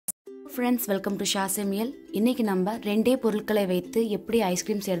Friends, welcome to Sha Samayal. இன்னைக்கு நம்ம ரெண்டே பொருட்களை வைத்து எப்படி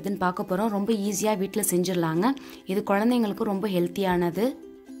ஐஸ்கிரீம் செய்யறதுன்னு பார்க்க போறோம். ரொம்ப ஈஸியா வீட்ல செஞ்சிரலாங்க. இது குழந்தைகளுக்கு ரொம்ப ஹெல்தியானது.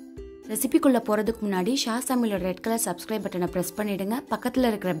 ரெசிபிக்குள்ள போறதுக்கு முன்னாடி ஷா சமையலோட ரெட் கலர் சப்ஸ்கிரைப் பட்டனை பிரஸ் பண்ணிடுங்க.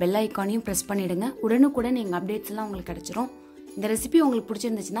 பக்கத்துல இருக்கிற பெல் ஐகானையும் பிரஸ் பண்ணிடுங்க. உடனுக்குடன் எங்க அப்டேட்ஸ் எல்லாம் உங்களுக்கு கிடைச்சிரும். இந்த ரெசிபி உங்களுக்கு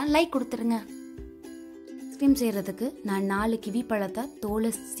பிடிச்சிருந்துச்சுன்னா லைக் கொடுத்துருங்க. ஐஸ்கிரீம் செய்யறதுக்கு நான் 4 கிவி பழத்தை தோலை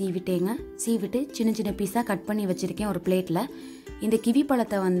சீவிட்டேங்க. சீவிட்டு சின்ன சின்ன பீஸா கட் பண்ணி வச்சிருக்கேன் ஒரு பிளேட்ல. இந்த கிவி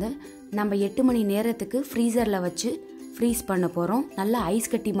பழத்தை வந்து நம்ம 8 மணி நேரத்துக்கு ஃப்ரீசரில் வச்சு ஃப்ரீஸ் பண்ண போகிறோம். நல்லா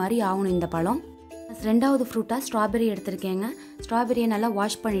ஐஸ் கட்டி மாதிரி ஆகணும் இந்த பழம். ரெண்டாவது ஃப்ரூட்டாக ஸ்ட்ராபெரி எடுத்திருக்கேங்க. ஸ்ட்ராபெரியை நல்லா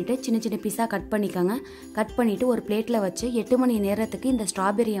வாஷ் பண்ணிவிட்டு சின்ன சின்ன பீஸாக கட் பண்ணிக்கோங்க. கட் பண்ணிவிட்டு ஒரு பிளேட்டில் வச்சு 8 மணி நேரத்துக்கு இந்த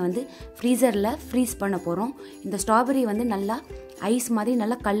ஸ்ட்ராபெரியை வந்து ஃப்ரீசரில் ஃப்ரீஸ் பண்ண போகிறோம். இந்த ஸ்ட்ராபெரி வந்து நல்லா ஐஸ் மாதிரி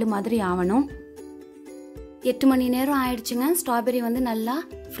நல்லா கல் மாதிரி ஆகணும். 8 மணி நேரம் ஆயிடுச்சுங்க. ஸ்ட்ராபெரி வந்து நல்லா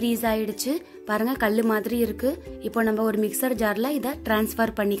ஃப்ரீஸ் ஆயிடுச்சு. பாருங்க கல் மாதிரி இருக்கு. இப்போ நம்ம ஒரு மிக்சர் ஜார்ல இதை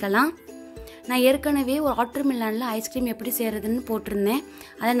டிரான்ஸ்ஃபர் பண்ணிக்கலாம். நான் ஏற்கனவே ஒரு வாட்டர் மிலன்ல ஐஸ்கிரீம் எப்படி செய்யறதுன்னு போட்டிருந்தேன்.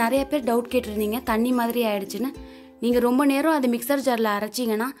 அதை நிறைய பேர் டவுட் கேட்டிருந்தீங்க, தண்ணி மாதிரி ஆயிடுச்சுன்னு. நீங்க ரொம்ப நேரம் அதை மிக்சர் ஜார்ல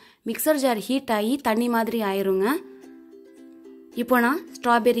அரைச்சிங்கன்னா மிக்சர் ஜார் ஹீட் ஆகி தண்ணி மாதிரி ஆயிருங்க. இப்போ நான்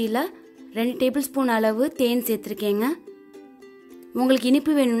ஸ்ட்ராபெரியில 2 டேபிள் ஸ்பூன் அளவு தேன் சேர்த்திருக்கேங்க. உங்களுக்கு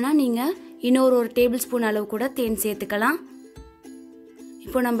இனிப்பு வேணும்னா நீங்க இன்னொரு 1 டேபிள் ஸ்பூன் அளவு கூட தேன் சேர்த்துக்கலாம்.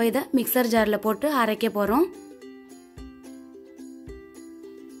 இப்போ நம்ம இதை மிக்சர் ஜார்ல போட்டு அரைக்க போறோம்.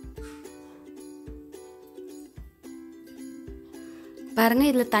 பாருங்க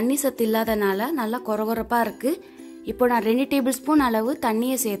இதுல தண்ணி சத்து இல்லாதனால நல்லா கொரகொரப்பா இருக்கு. இப்போ நான் 2 டேபிள் ஸ்பூன் அளவு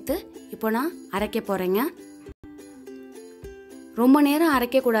தண்ணியை சேர்த்து இப்போ நான் அரைக்க போறேங்க. ரொம்ப நேரம்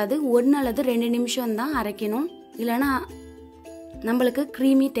அரைக்க கூடாது. 1 அல்லது 2 நிமிஷம் தான் அரைக்கணும். இல்லைன்னா நம்மளுக்கு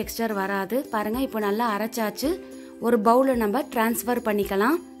க்ரீமி டெக்ஸ்டர் வராது. பாருங்க இப்போ நல்லா அரைச்சாச்சு. ஒரு பவுல நம்ம டிரான்ஸ்ஃபர்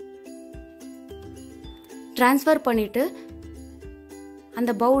பண்ணிக்கலாம். டிரான்ஸ்ஃபர் பண்ணிட்டு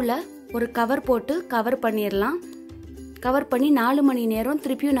அந்த பவுல ஒரு கவர் போட்டு கவர் பண்ணிடலாம். கவர் பண்ணி 4 மணி நேரம்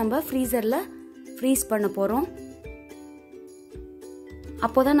திருப்பியும் நம்ம ஃப்ரீசர்ல ஃப்ரீஸ் பண்ண போறோம்.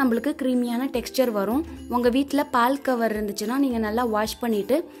 அப்போதான் நம்மளுக்கு க்ரீமியான டெக்ஸ்டர் வரும். உங்க வீட்டில் பால் கவர் இருந்துச்சுன்னா நீங்க நல்லா வாஷ்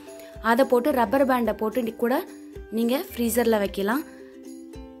பண்ணிட்டு அதை போட்டு ரப்பர் பேண்டை போட்டு கூட நீங்க ஃப்ரீசர்ல வைக்கலாம்.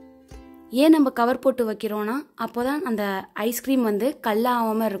 ஏன் நம்ம கவர் போட்டு வைக்கிறோம்னா அப்போதான் அந்த ஐஸ்கிரீம் வந்து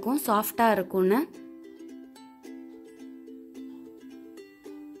கல்லாகாம இருக்கும், சாஃப்டா இருக்கும்னு.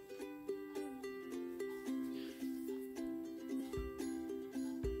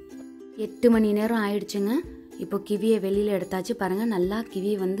 எட்டு மணி நேரம் ஆயிடுச்சுங்க. இப்போ கிவியை வெளியில எடுத்தாச்சு. பாருங்க நல்லா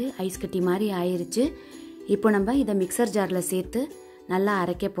கிவி வந்து ஐஸ் கட்டி மாதிரி ஆயிருச்சு. இப்போ நம்ம இதை மிக்சர் ஜார்ல சேர்த்து நல்லா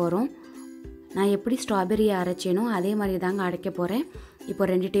அரைக்க போறோம். நான் எப்படி ஸ்ட்ராபெரியை அரைச்சேனோ அதே மாதிரி தாங்க அரைக்க போகிறேன். இப்போ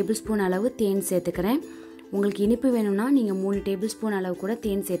 2 டேபிள் ஸ்பூன் அளவு தேன் சேர்த்துக்கிறேன். உங்களுக்கு இனிப்பு வேணும்னா நீங்கள் 3 டேபிள் ஸ்பூன் அளவு கூட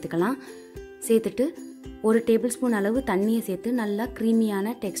தேன் சேர்த்துக்கலாம். சேர்த்துட்டு 1 டேபிள் ஸ்பூன் அளவு தண்ணியை சேர்த்து நல்லா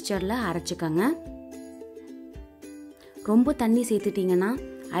க்ரீமியான டெக்ஸ்டரில் அரைச்சிக்கோங்க. ரொம்ப தண்ணி சேர்த்துட்டிங்கன்னா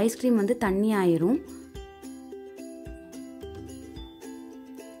ஐஸ்கிரீம் வந்து தண்ணி ஆயிரும்.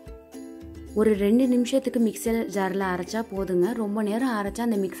 ஒரு 2 நிமிஷத்துக்கு மிக்சர் ஜாரில் அரைச்சா போதுங்க. ரொம்ப நேரம் அரைச்சா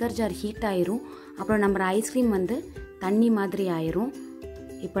அந்த மிக்சர் ஜார் ஹீட் ஆயிரும். அப்புறம் நம்ம ஐஸ்கிரீம் வந்து தண்ணி மாதிரி ஆயிரும்.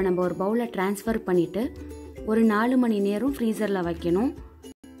 இப்போ நம்ம ஒரு பவுலில் ட்ரான்ஸ்ஃபர் பண்ணிவிட்டு ஒரு 4 மணி நேரம் ஃப்ரீசரில் வைக்கணும்.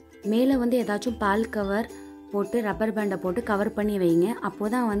 மேலே வந்து ஏதாச்சும் பால் கவர் போட்டு ரப்பர் பேண்டை போட்டு கவர் பண்ணி வைங்க.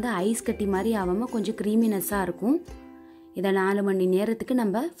 அப்போ தான் வந்து ஐஸ் கட்டி மாதிரி ஆகாமல் கொஞ்சம் க்ரீமினஸ்ஸாக இருக்கும். இதை 4 மணி நேரத்துக்கு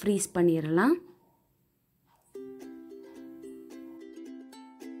நம்ம ஃப்ரீஸ் பண்ணிடலாம்.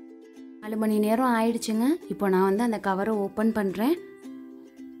 4 மணி நேரம் ஆயிடுச்சுங்க. இப்போ நான் வந்து அந்த கவரை ஓப்பன் பண்ணுறேன்.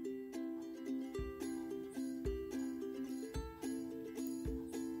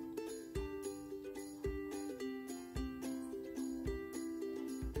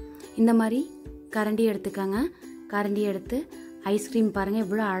 இந்த மாதிரி கரண்டி எடுத்துக்கோங்க. கரண்டி எடுத்து ஐஸ்கிரீம் பாருங்கள்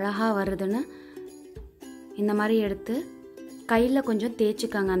எவ்வளோ அழகாக வருதுன்னு. இந்த மாதிரி எடுத்து கையில் கொஞ்சம்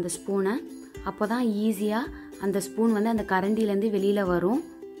தேய்ச்சிக்கோங்க அந்த ஸ்பூனை. அப்போ தான் ஈஸியாக அந்த ஸ்பூன் வந்து அந்த கரண்டிலேருந்து வெளியில் வரும்.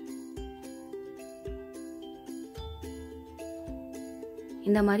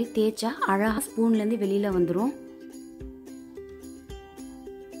 இந்த மாதிரி தேய்ச்சா அழகாக ஸ்பூன்லேருந்து வெளியில் வந்துடும்.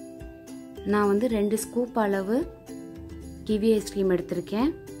 நான் வந்து 2 ஸ்கூப் அளவு கிவி ஐஸ்கிரீம்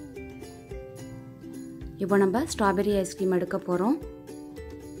எடுத்திருக்கேன். இப்போ நம்ம ஸ்ட்ராபெரி ஐஸ்கிரீம் எடுக்க போகிறோம்.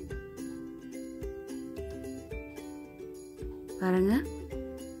 பாருங்க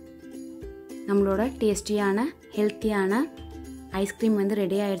நம்மளோட டேஸ்டியான ஹெல்த்தியான ஐஸ்கிரீம் வந்து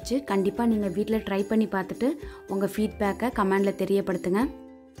ரெடி ஆயிடுச்சு. கண்டிப்பாக நீங்கள் வீட்டில் ட்ரை பண்ணி பார்த்துட்டு உங்கள் ஃபீட்பேக்கை கமெண்டில் தெரியப்படுத்துங்க.